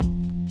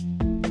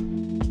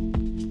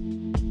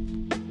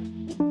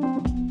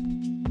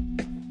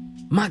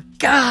My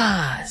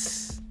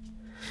gosh!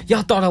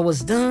 Y'all thought I was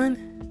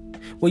done?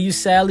 Well, you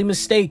sadly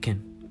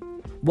mistaken.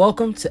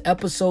 Welcome to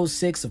episode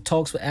 6 of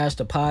Talks with Ash,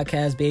 the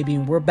podcast, baby,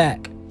 and we're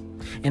back.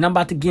 And I'm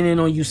about to get in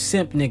on you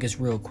simp niggas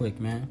real quick,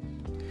 man.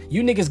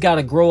 You niggas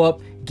gotta grow up,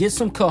 get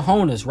some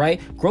cojones,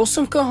 right? Grow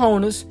some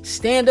cojones,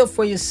 stand up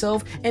for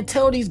yourself, and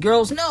tell these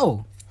girls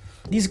no.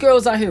 These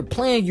girls out here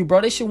playing you,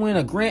 bro. They should win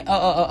a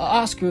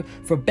Oscar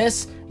for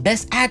best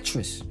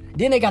actress.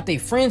 Then they got their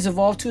friends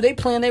involved too. They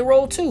playing their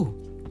role too.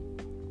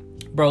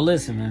 Bro,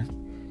 listen,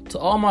 man. To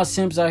all my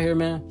simps out here,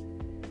 man,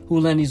 who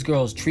letting these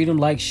girls treat them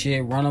like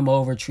shit, run them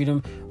over,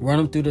 run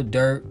them through the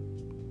dirt.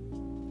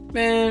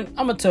 Man,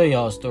 I'm gonna tell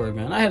y'all a story,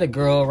 man. I had a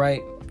girl,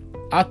 right?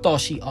 I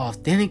thought she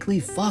authentically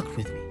fucked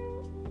with me.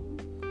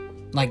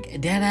 Like,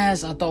 dead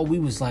ass, I thought we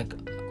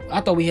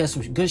had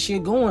some good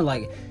shit going.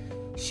 Like,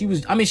 she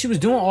was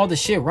doing all the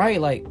shit right.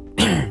 Like,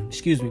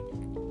 excuse me.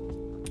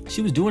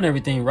 She was doing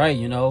everything right,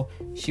 you know.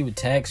 She would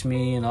text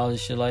me and all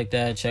this shit like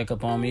that, check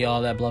up on me,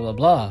 all that, blah, blah,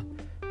 blah.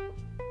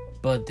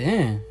 But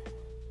then,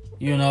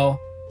 you know,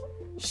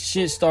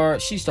 she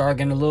started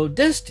getting a little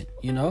distant,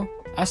 you know.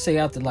 I say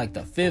after like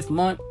the 5th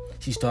month,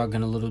 she started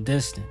getting a little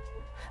distant.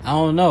 I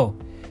don't know.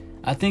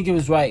 I think it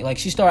was right. Like,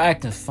 she started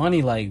acting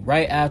funny, like,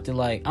 right after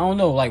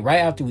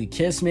we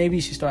kissed,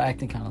 maybe. She started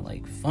acting kind of,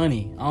 like,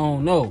 funny. I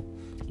don't know.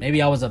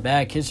 Maybe I was a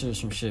bad kisser or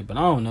some shit, but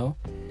I don't know.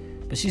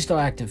 But she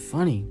started acting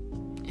funny.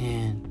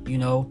 And, you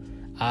know,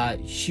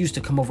 she used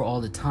to come over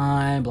all the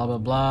time, blah, blah,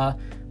 blah.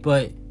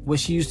 But what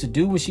she used to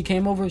do when she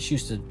came over, she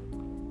used to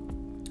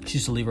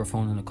leave her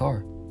phone in the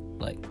car.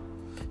 Like,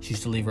 she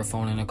used to leave her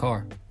phone in the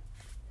car.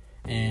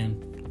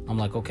 And I'm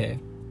like, okay,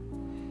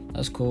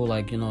 that's cool.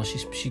 Like, you know,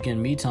 she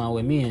getting me time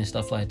with me and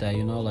stuff like that,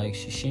 you know. Like,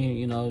 she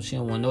you know, she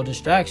don't want no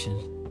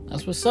distractions.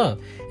 That's what's up.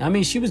 I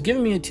mean, she was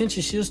giving me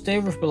attention. She'll stay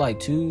over for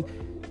like 1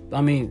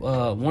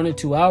 or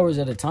 2 hours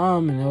at a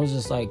time. And it was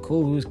just like,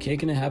 cool. We was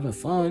kicking it, having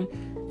fun.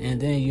 And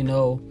then, you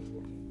know,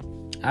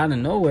 out of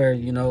nowhere,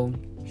 you know,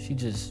 she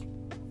just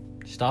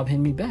stopped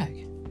hitting me back.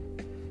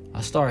 I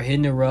started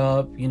hitting her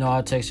up. You know,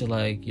 I text her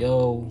like,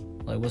 yo,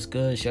 like, what's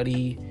good,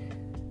 shawty?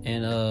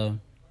 And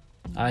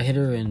I hit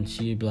her and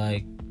she'd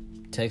like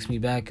text me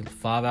back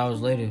 5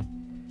 hours later.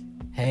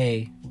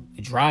 Hey,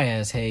 dry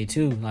ass hey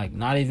too. Like,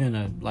 not even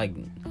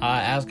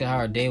I asked her how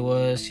her day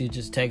was. She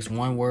just text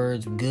one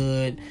words,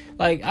 good.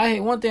 Like,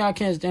 one thing I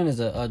can't stand is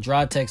a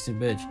dry texting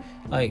bitch.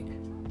 Like,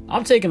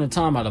 I'm taking the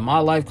time out of my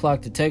life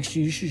clock to text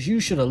you. You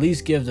should at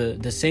least give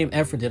the same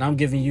effort that I'm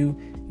giving you.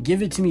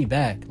 Give it to me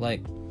back.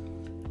 Like,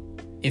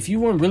 if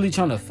you weren't really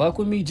trying to fuck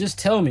with me, just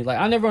tell me. Like,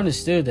 I never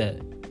understood that.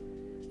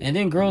 And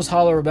then girls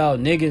holler about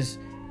niggas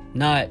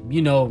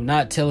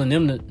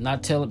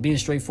being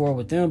straightforward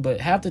with them. But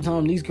half the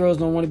time, these girls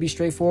don't want to be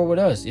straightforward with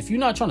us. If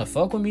you're not trying to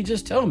fuck with me,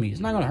 just tell me. It's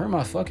not going to hurt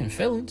my fucking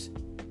feelings.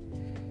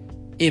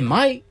 It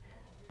might.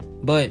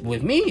 But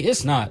with me,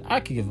 it's not. I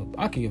could give a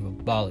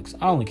bollocks.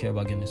 I only care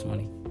about getting this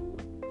money.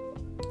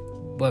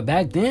 But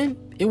back then,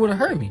 it would have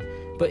hurt me.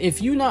 But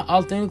if you not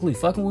authentically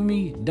fucking with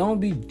me,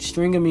 don't be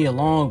stringing me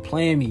along,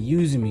 playing me,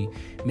 using me,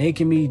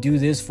 making me do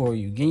this for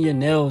you, getting your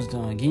nails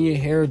done, getting your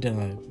hair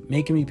done,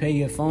 making me pay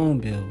your phone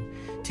bill,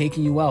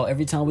 taking you out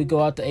every time we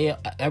go out to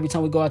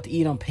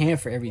eat. I'm paying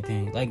for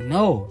everything. Like,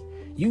 no,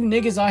 you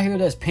niggas out here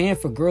that's paying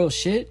for girls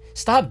shit,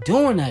 stop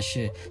doing that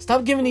shit.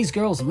 Stop giving these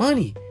girls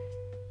money.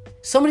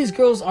 Some of these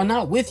girls are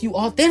not with you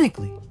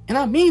authentically, and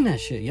I mean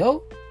that shit,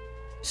 yo.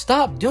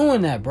 Stop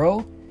doing that,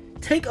 bro.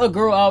 Take a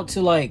girl out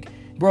to, like,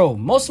 bro,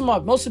 most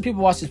of the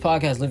people watch this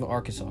podcast live in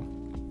Arkansas.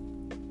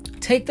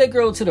 Take that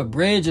girl to the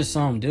bridge or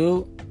something,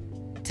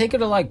 dude. Take her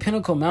to, like,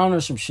 Pinnacle Mountain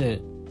or some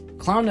shit.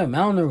 Climb that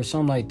mountain or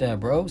something like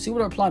that, bro. See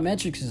what her plot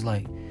metrics is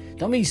like.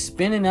 Don't be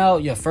spinning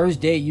out your first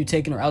date, you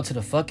taking her out to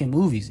the fucking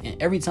movies. And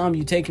every time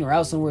you taking her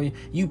out somewhere,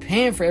 you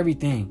paying for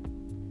everything.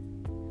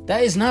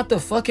 That is not the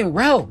fucking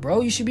route, bro.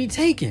 You should be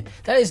taking.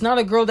 That is not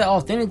a girl that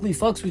authentically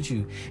fucks with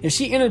you. If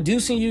she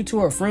introducing you to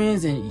her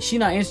friends and she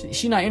not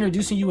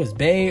introducing you as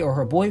bae or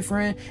her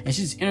boyfriend, and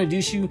she's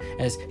introduce you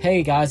as,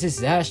 hey guys, this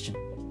is Ashton.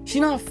 She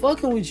not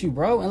fucking with you,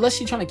 bro. Unless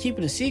she trying to keep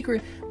it a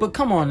secret. But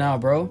come on now,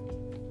 bro.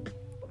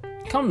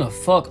 Come the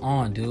fuck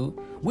on, dude.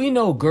 We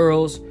know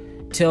girls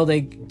tell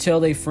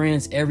they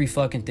friends every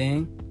fucking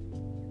thing.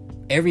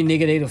 Every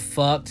nigga they done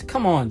fucked.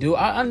 Come on, dude.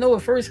 I know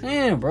it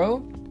firsthand,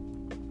 bro.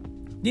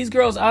 These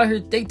girls out here,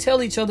 they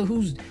tell each other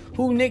who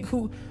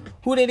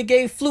they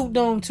gave flute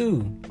dome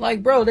to.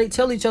 Like, bro, they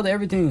tell each other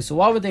everything. So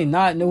why would they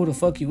not know who the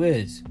fuck you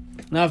is?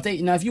 Now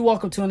if you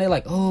walk up to them, they're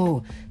like,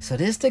 oh, so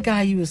this the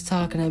guy you was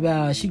talking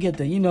about. She get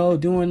the, you know,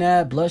 doing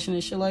that, blushing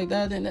and shit like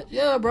that. Then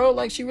yeah, bro,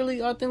 like, she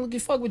really authentically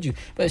fuck with you.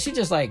 But she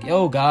just like,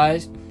 yo,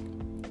 guys,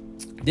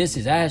 this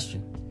is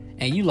Ashton.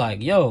 And you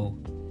like, yo,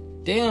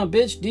 damn,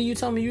 bitch, did you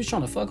tell me you was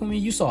trying to fuck with me?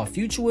 You saw a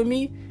future with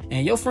me?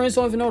 And your friends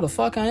don't even know who the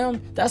fuck I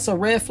am? That's a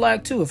red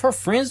flag too. If her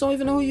friends don't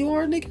even know who you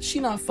are, nigga, she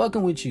not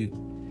fucking with you.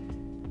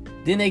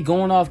 Then they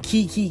going off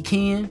Kiki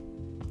Ken,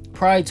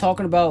 probably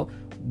talking about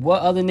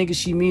what other niggas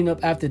she meeting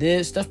up after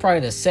this. That's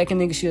probably the second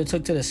nigga she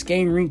took to the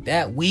skating rink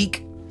that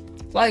week.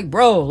 Like,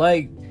 bro,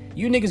 like,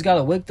 You niggas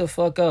gotta wake the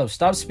fuck up.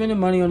 Stop spending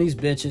money on these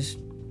bitches.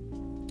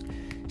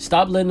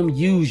 Stop letting them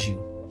use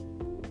you.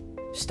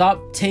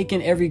 Stop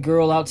taking every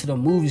girl out to the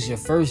movies your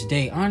first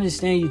date. I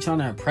understand you trying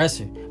to impress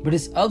her, but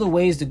it's other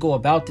ways to go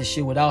about this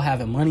shit without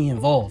having money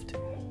involved.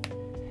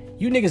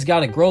 You niggas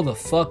gotta grow the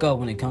fuck up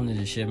when it comes to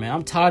this shit, man.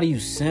 I'm tired of you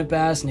simp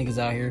ass niggas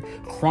out here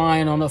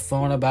crying on the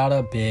phone about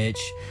a bitch.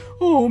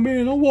 Oh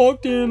man, I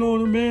walked in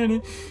on a man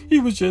and he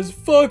was just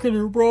fucking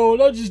her, bro.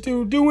 And I just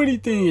didn't do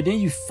anything. And then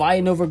you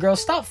fighting over a girl.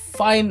 Stop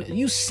fighting.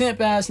 You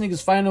simp ass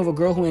niggas fighting over a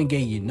girl who ain't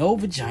gave you no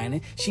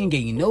vagina. She ain't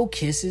gave you no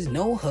kisses,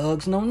 no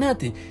hugs, no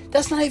nothing.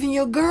 That's not even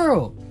your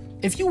girl.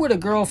 If you with a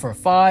girl for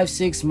 5,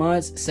 6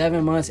 months,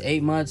 7 months,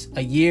 8 months,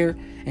 a year,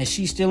 and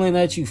she still ain't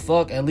let you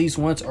fuck at least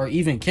once or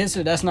even kiss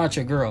her, that's not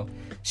your girl.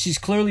 She's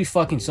clearly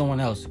fucking someone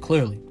else.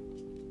 Clearly.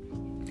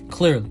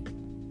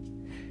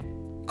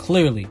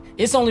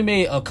 It's only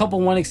made a couple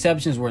one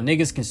exceptions where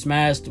niggas can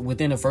smash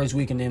within the first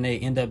week and then they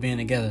end up being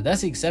together.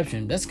 That's the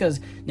exception. That's because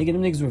them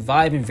niggas were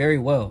vibing very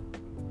well.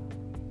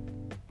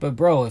 But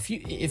bro, if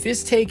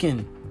it's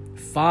taking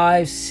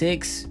 5,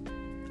 6,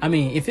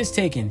 if it's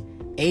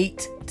taking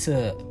 8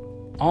 to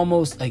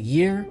almost a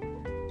year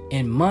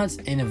in months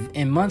in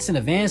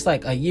advance,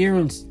 like a year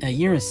and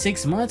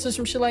 6 months or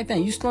some shit like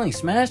that, you still ain't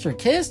smashed or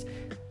kissed,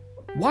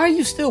 why are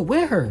you still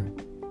with her?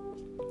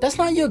 That's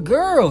not your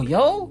girl,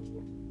 yo.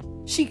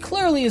 She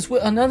clearly is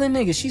with another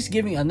nigga. She's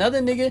giving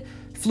another nigga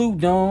flute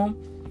dome,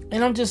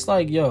 and I'm just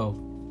like, yo,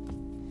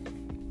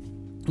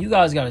 you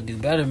guys gotta do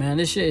better, man.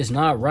 This shit is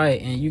not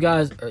right. And you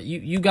guys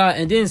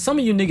and then some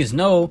of you niggas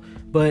know,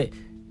 but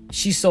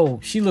she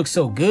looks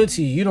so good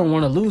to you, you don't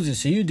want to lose her,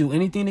 so you do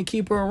anything to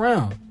keep her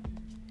around.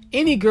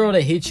 Any girl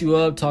that hits you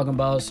up talking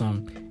about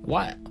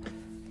why,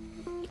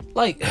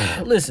 like,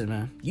 listen,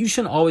 man, you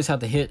shouldn't always have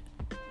to hit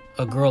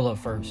a girl up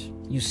first.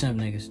 You simp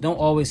niggas, don't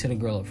always hit a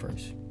girl up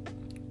first.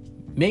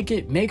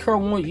 Make her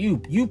want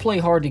you. You play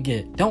hard to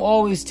get. Don't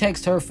always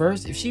text her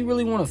first. If she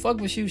really want to fuck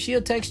with you,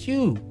 she'll text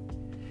you.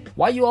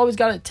 Why you always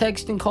gotta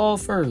text and call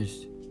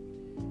first?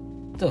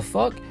 The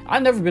fuck?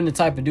 I've never been the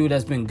type of dude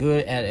that's been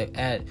good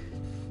at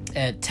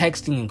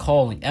texting and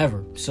calling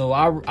ever. So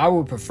I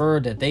would prefer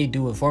that they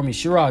do it for me.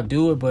 Sure, I'll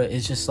do it, but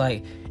it's just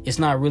like, it's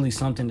not really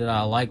something that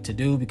I like to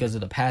do because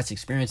of the past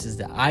experiences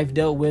that I've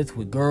dealt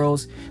with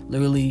girls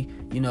literally,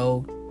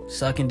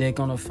 sucking dick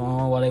on the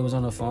phone while they was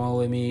on the phone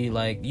with me.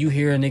 Like, you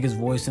hear a nigga's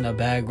voice in the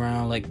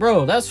background. Like,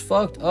 bro, that's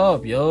fucked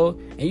up, yo.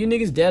 And you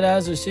niggas dead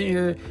ass are sitting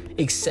here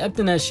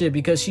accepting that shit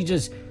because she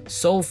just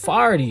so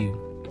fire to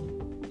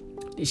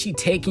you. Is she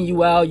taking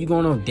you out? You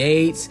going on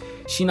dates?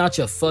 She not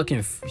your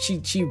fucking...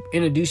 She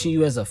introducing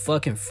you as a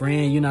fucking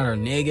friend. You're not her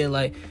nigga.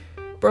 Like,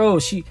 bro,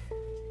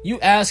 you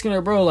asking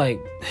her, bro, like...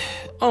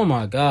 Oh,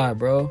 my God,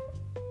 bro.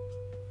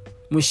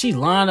 When she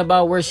lying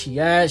about where she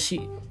at,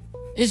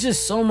 it's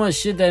just so much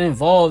shit that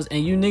involves,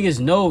 and you niggas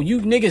know. You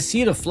niggas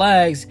see the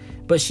flags,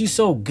 but she's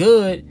so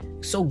good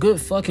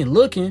fucking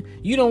looking,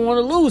 you don't want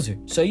to lose her.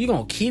 So you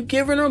gonna keep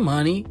giving her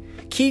money,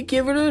 keep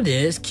giving her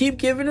this, keep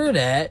giving her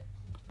that.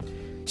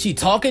 She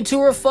talking to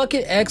her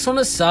fucking ex on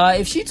the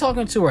side. If she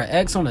talking to her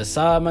ex on the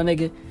side, my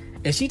nigga,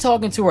 if she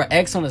talking to her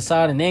ex on the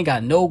side and they ain't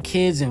got no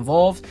kids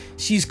involved,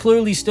 she's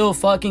clearly still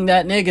fucking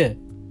that nigga.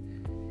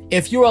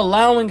 If you're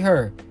allowing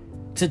her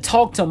to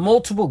talk to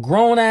multiple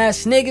grown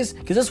ass niggas,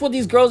 because that's what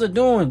these girls are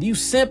doing.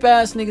 These simp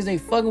ass niggas, they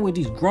fucking with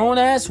these grown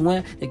ass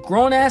women, they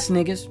grown ass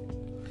niggas.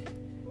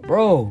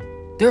 Bro,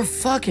 they're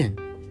fucking.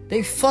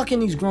 They fucking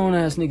these grown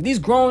ass niggas. These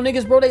grown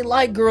niggas, bro, they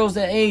like girls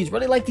that age, bro.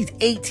 They like these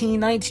 18,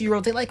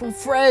 19-year-olds. They like them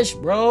fresh,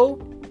 bro.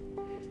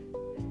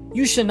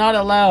 You should not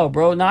allow,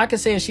 bro. Now I can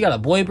say if she got a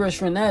boy best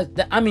friend,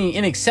 that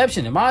an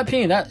exception. In my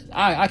opinion, that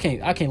I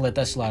can't let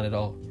that slide at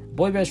all.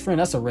 Boy best friend,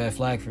 that's a red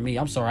flag for me.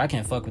 I'm sorry, I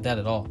can't fuck with that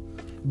at all.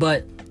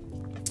 But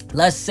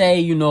let's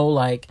say,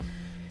 like,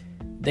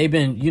 they've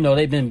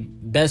been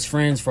best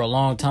friends for a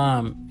long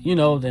time,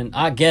 then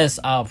I guess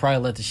I'll probably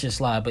let the shit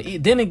slide. But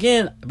then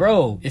again,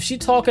 bro, if she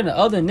talking to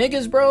other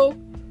niggas, bro,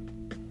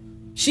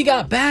 she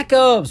got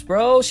backups,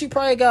 bro. She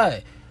probably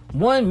got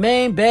one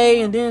main bae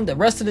and then the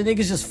rest of the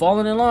niggas just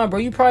falling in line, bro.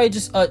 You probably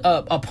just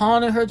a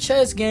pawn in her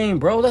chess game,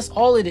 bro. That's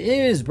all it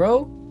is,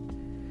 bro.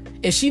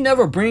 If she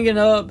never bring it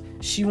up,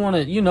 she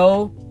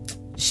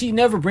she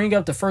never bring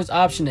up the first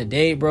option to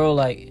date, bro.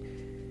 Like,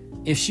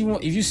 if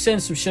you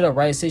send some shit up,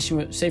 right? Say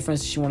for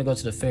instance she want to go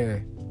to the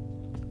fair.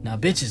 Now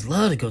bitches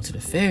love to go to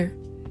the fair.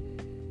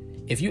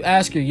 If you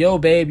ask her, yo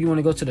babe, you want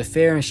to go to the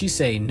fair, and she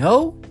say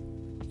no,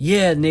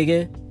 yeah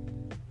nigga,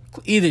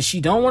 either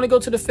she don't want to go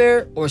to the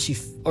fair, or she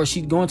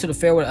going to the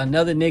fair with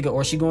another nigga,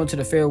 or she going to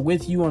the fair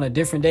with you on a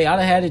different day. I'd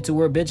have had it to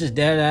where bitches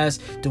dead ass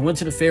to went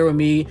to the fair with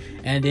me,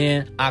 and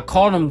then I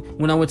caught them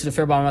when I went to the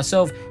fair by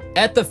myself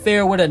at the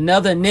fair with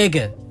another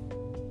nigga.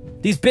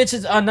 These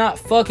bitches are not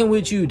fucking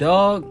with you,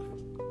 dog.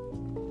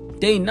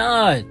 They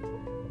not.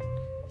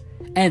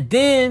 And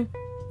then,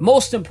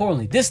 most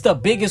importantly, this is the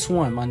biggest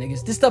one, my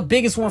niggas. This is the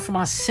biggest one for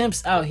my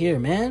simps out here,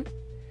 man.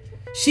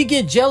 She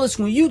get jealous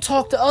when you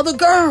talk to other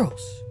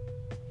girls.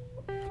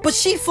 But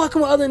she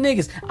fucking with other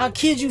niggas. I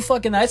kid you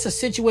fucking not. It's a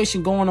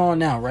situation going on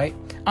now, right?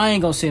 I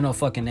ain't gonna say no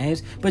fucking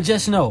names, but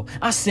just know,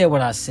 I said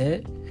what I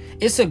said.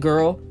 It's a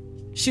girl.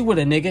 She with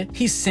a nigga.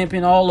 He's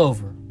simping all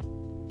over.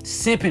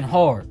 Simping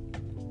hard.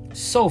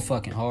 So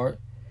fucking hard.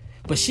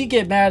 But she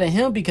get mad at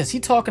him because he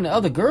talking to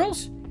other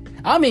girls?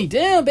 I mean,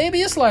 damn,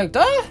 baby, it's like,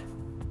 duh.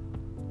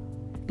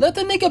 Let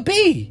the nigga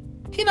be.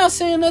 He not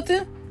saying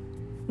nothing.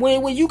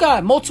 When you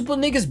got multiple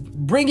niggas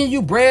bringing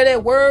you bread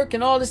at work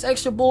and all this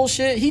extra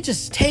bullshit, he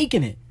just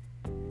taking it.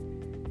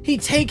 He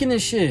taking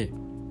this shit.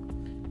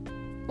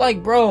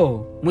 Like, bro,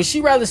 when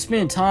she rather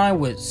spend time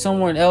with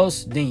someone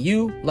else than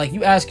you, like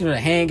you asking her to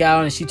hang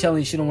out and she telling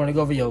you she don't want to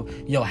go over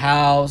your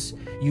house,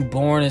 you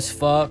boring as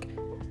fuck,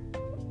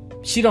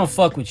 she don't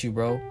fuck with you,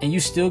 bro, and you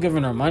still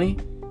giving her money?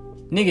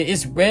 Nigga,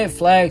 it's red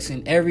flags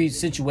in every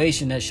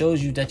situation that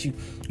shows you that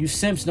you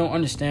simps don't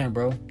understand,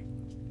 bro.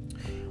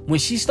 When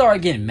she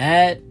started getting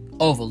mad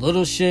over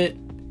little shit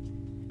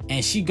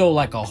and she go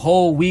like a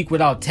whole week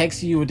without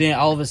texting you, and then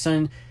all of a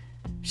sudden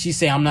she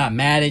say, I'm not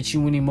mad at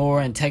you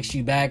anymore, and text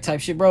you back type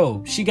shit,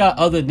 bro. She got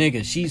other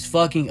niggas. She's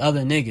fucking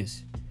other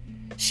niggas.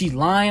 She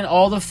lying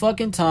all the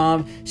fucking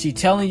time. She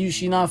telling you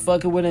she not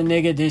fucking with a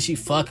nigga, then she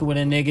fucking with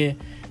a nigga.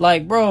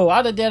 Like, bro,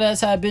 I done dead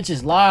ass had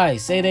bitches lie,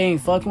 say they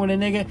ain't fucking with a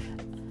nigga.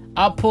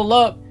 I pull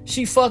up,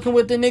 she fucking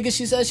with the nigga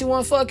she said she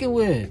wasn't fucking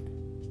with.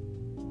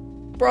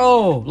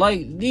 Bro,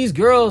 like, these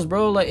girls,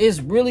 bro, like, it's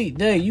really,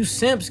 you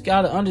simps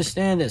gotta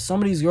understand that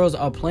some of these girls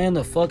are playing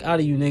the fuck out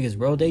of you niggas,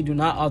 bro. They do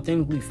not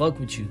authentically fuck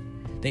with you.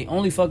 They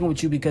only fucking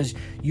with you because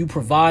you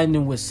providing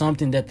them with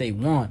something that they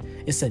want.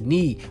 It's a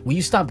need. When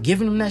you stop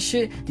giving them that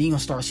shit, then you gonna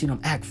start seeing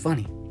them act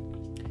funny.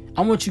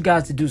 I want you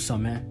guys to do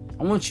something, man.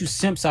 I want you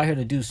simps out here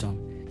to do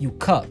something. You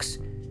cucks.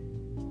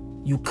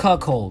 You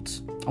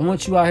cuckolds. I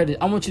want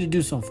you to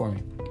do something for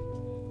me.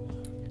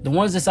 The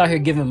ones that's out here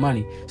giving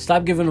money,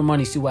 stop giving them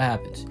money, see what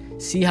happens.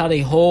 See how they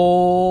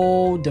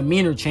whole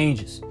demeanor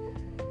changes.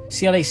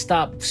 See how they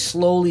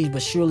slowly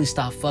but surely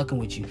stop fucking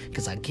with you.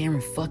 Because I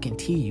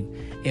guarantee you,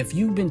 if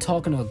you've been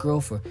talking to a girl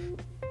for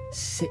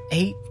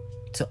 8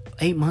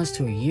 months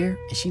to a year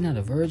and she not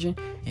a virgin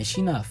and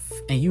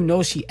you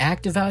know she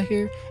active out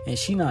here and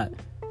she not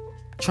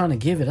trying to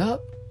give it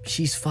up,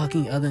 she's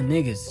fucking other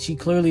niggas. She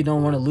clearly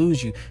don't want to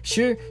lose you.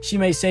 Sure, she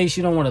may say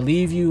she don't want to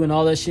leave you and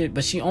all that shit,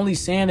 but she only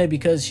saying that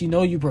because she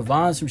know you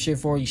provide some shit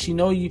for you. She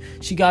know you.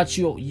 She got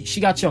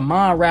your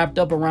mind wrapped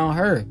up around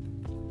her.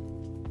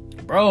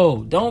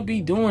 Bro, don't be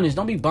doing this.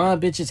 Don't be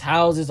buying bitches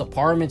houses,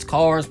 apartments,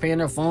 cars, paying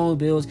their phone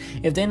bills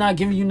if they're not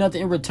giving you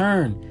nothing in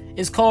return.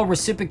 It's called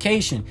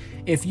reciprocation.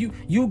 If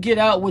you get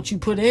out what you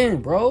put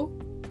in, bro.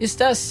 It's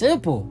that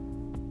simple.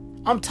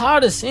 I'm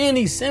tired of seeing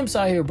these simps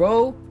out here,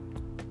 bro.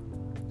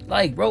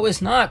 Like, bro,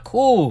 it's not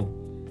cool.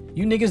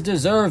 You niggas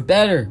deserve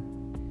better.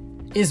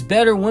 It's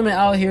better women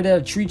out here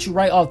that'll treat you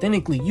right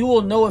authentically. You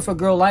will know if a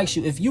girl likes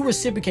you. If you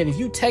reciprocate, if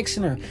you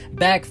texting her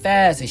back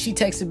fast and she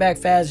texting back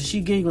fast and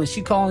she giggling,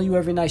 she calling you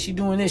every night, she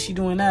doing this, she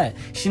doing that.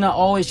 She not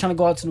always trying to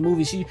go out to the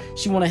movies.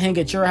 She want to hang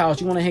at your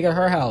house. You want to hang at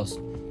her house.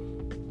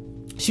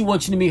 She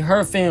wants you to meet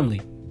her family.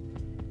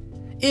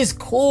 It's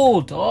cool,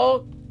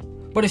 dog.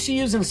 But if she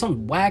using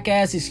some whack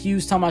ass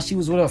excuse talking about she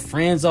was with her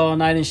friends all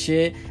night and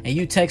shit, and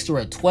you text her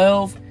at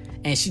 12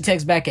 and she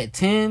texts back at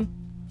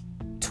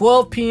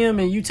 12 p.m.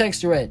 and you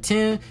text her at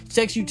 10,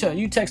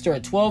 you text her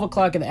at 12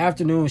 o'clock in the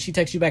afternoon and she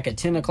texts you back at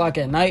 10 o'clock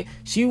at night,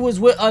 she was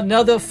with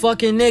another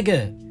fucking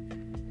nigga.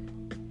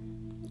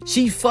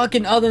 She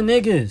fucking other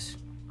niggas.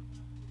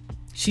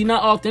 She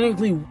not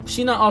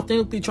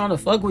authentically trying to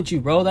fuck with you,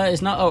 bro. That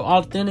is not an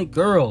authentic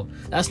girl.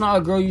 That's not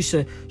a girl you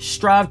should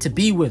strive to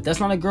be with. That's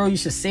not a girl you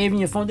should save in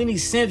your phone. Then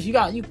these simps, you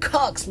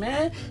cucks,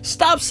 man.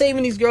 Stop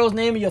saving these girls'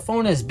 name in your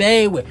phone as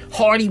babe with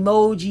heart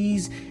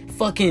emojis,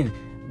 fucking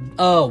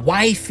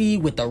wifey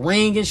with the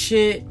ring and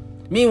shit.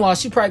 Meanwhile,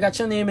 she probably got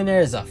your name in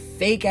there as a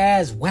fake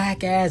ass,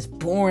 whack ass,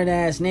 boring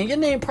ass name. Your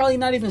name probably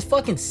not even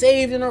fucking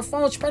saved in her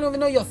phone. She probably don't even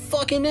know your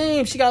fucking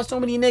name. She got so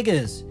many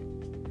niggas.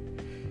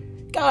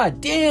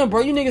 God damn, bro.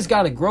 You niggas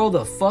gotta grow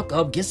the fuck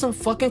up. Get some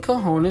fucking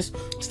cojones.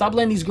 Stop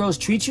letting these girls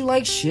treat you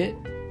like shit.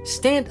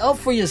 Stand up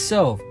for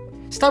yourself.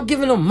 Stop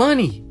giving them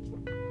money.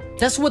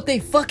 That's what they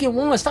fucking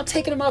want. Stop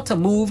taking them out to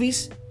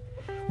movies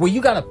where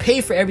you gotta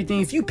pay for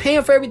everything. If you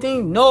paying for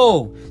everything,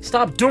 no.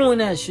 Stop doing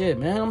that shit,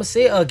 man. I'm gonna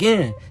say it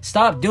again.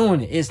 Stop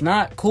doing it. It's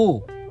not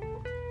cool.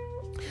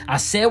 I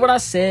said what I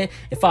said.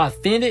 If I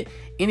offended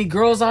any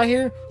girls out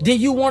here, then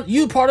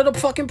you part of the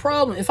fucking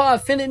problem. If I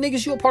offended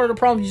niggas, you a part of the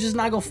problem. You're just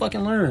not gonna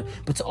fucking learn.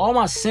 But to all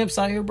my simps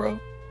out here, bro,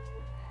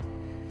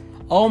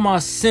 all my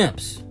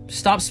simps,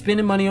 stop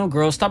spending money on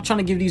girls. Stop trying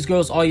to give these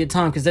girls all your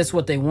time because that's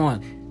what they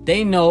want.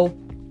 They know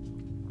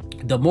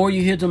the more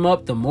you hit them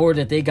up, the more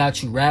that they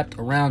got you wrapped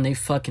around their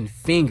fucking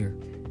finger.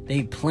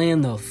 They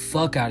playing the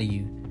fuck out of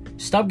you.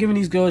 Stop giving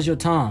these girls your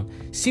time.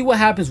 See what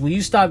happens when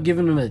you stop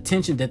giving them the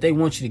attention that they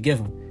want you to give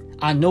them.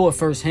 I know it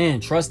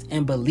firsthand. Trust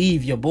and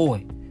believe your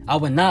boy. I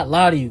would not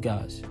lie to you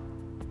guys.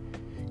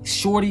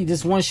 Shorty,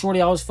 this one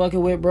shorty I was fucking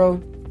with, bro,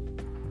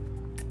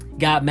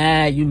 got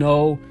mad,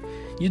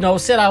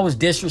 said I was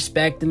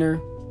disrespecting her.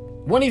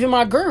 Wasn't even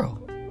my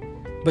girl.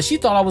 But she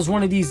thought I was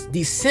one of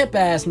these simp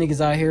ass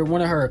niggas out here.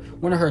 One of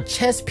her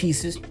chess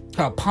pieces,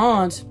 her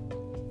pawns.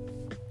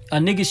 A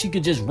nigga she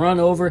could just run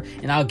over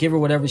and I'll give her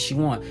whatever she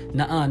want.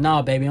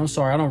 Nah, baby. I'm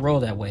sorry. I don't roll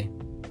that way.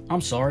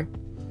 I'm sorry.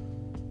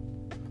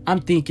 I'm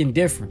thinking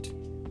different.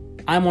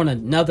 I'm on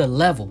another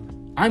level.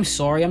 I'm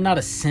sorry. I'm not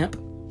a simp.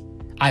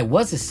 I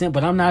was a simp,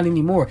 but I'm not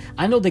anymore.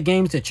 I know the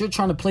games that you're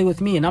trying to play with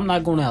me, and I'm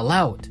not going to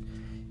allow it.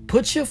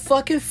 Put your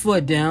fucking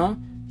foot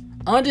down.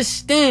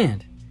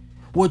 Understand.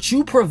 What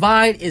you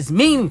provide is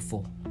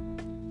meaningful.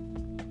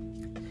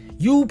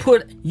 You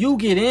put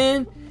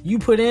in.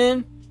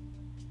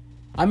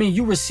 I mean,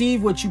 you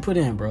receive what you put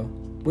in, bro.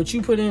 What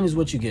you put in is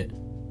what you get.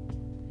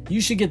 You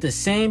should get the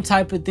same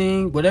type of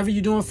thing. Whatever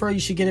you're doing for her, you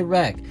should get it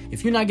back.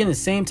 If you're not getting the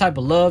same type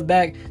of love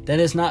back, then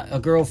it's not a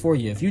girl for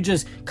you. If you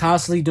just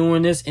constantly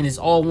doing this and it's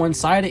all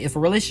one-sided, if a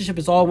relationship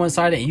is all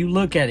one-sided and you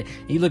look at it,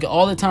 and you look at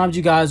all the times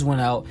you guys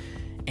went out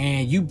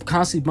and you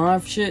constantly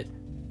buying shit,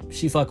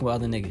 she fucking with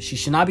other niggas. She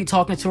should not be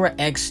talking to her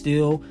ex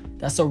still.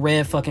 That's a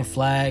red fucking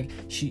flag.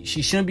 She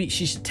shouldn't be.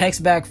 She should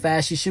text back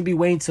fast. She should be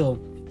waiting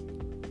till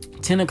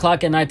 10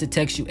 o'clock at night to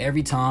text you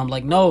every time.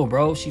 Like, no,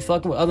 bro. She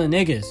fucking with other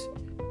niggas.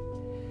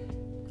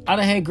 I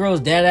done had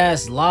girls dead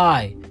ass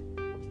lie.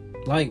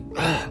 Like,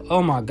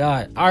 oh my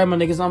God. All right, my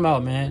niggas, I'm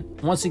out, man.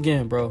 Once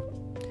again, bro.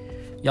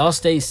 Y'all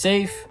stay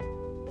safe.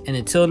 And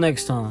until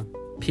next time,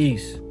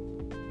 peace.